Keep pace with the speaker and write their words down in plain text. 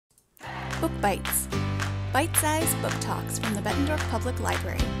Book Bites, bite-sized book talks from the Bettendorf Public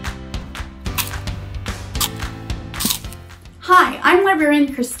Library. Hi, I'm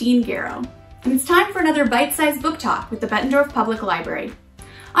Librarian Christine Garrow, and it's time for another bite-sized book talk with the Bettendorf Public Library.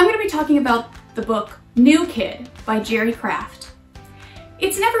 I'm going to be talking about the book New Kid by Jerry Craft.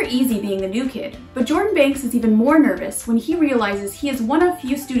 It's never easy being the new kid, but Jordan Banks is even more nervous when he realizes he is one of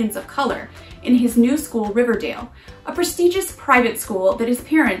few students of color in his new school, Riverdale, a prestigious private school that his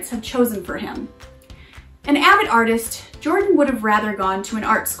parents have chosen for him. An avid artist, Jordan would have rather gone to an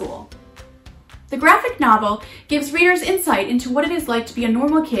art school. The graphic novel gives readers insight into what it is like to be a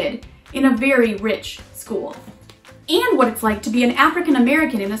normal kid in a very rich school, and what it's like to be an African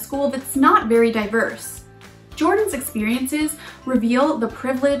American in a school that's not very diverse. Jordan's experiences reveal the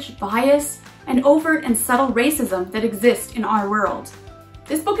privilege, bias, and overt and subtle racism that exist in our world.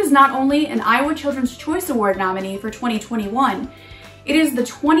 This book is not only an Iowa Children's Choice Award nominee for 2021, it is the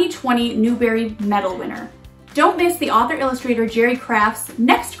 2020 Newbery Medal winner. Don't miss the author-illustrator Jerry Craft's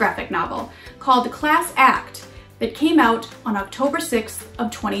next graphic novel called Class Act that came out on October 6th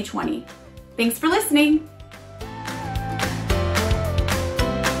of 2020. Thanks for listening!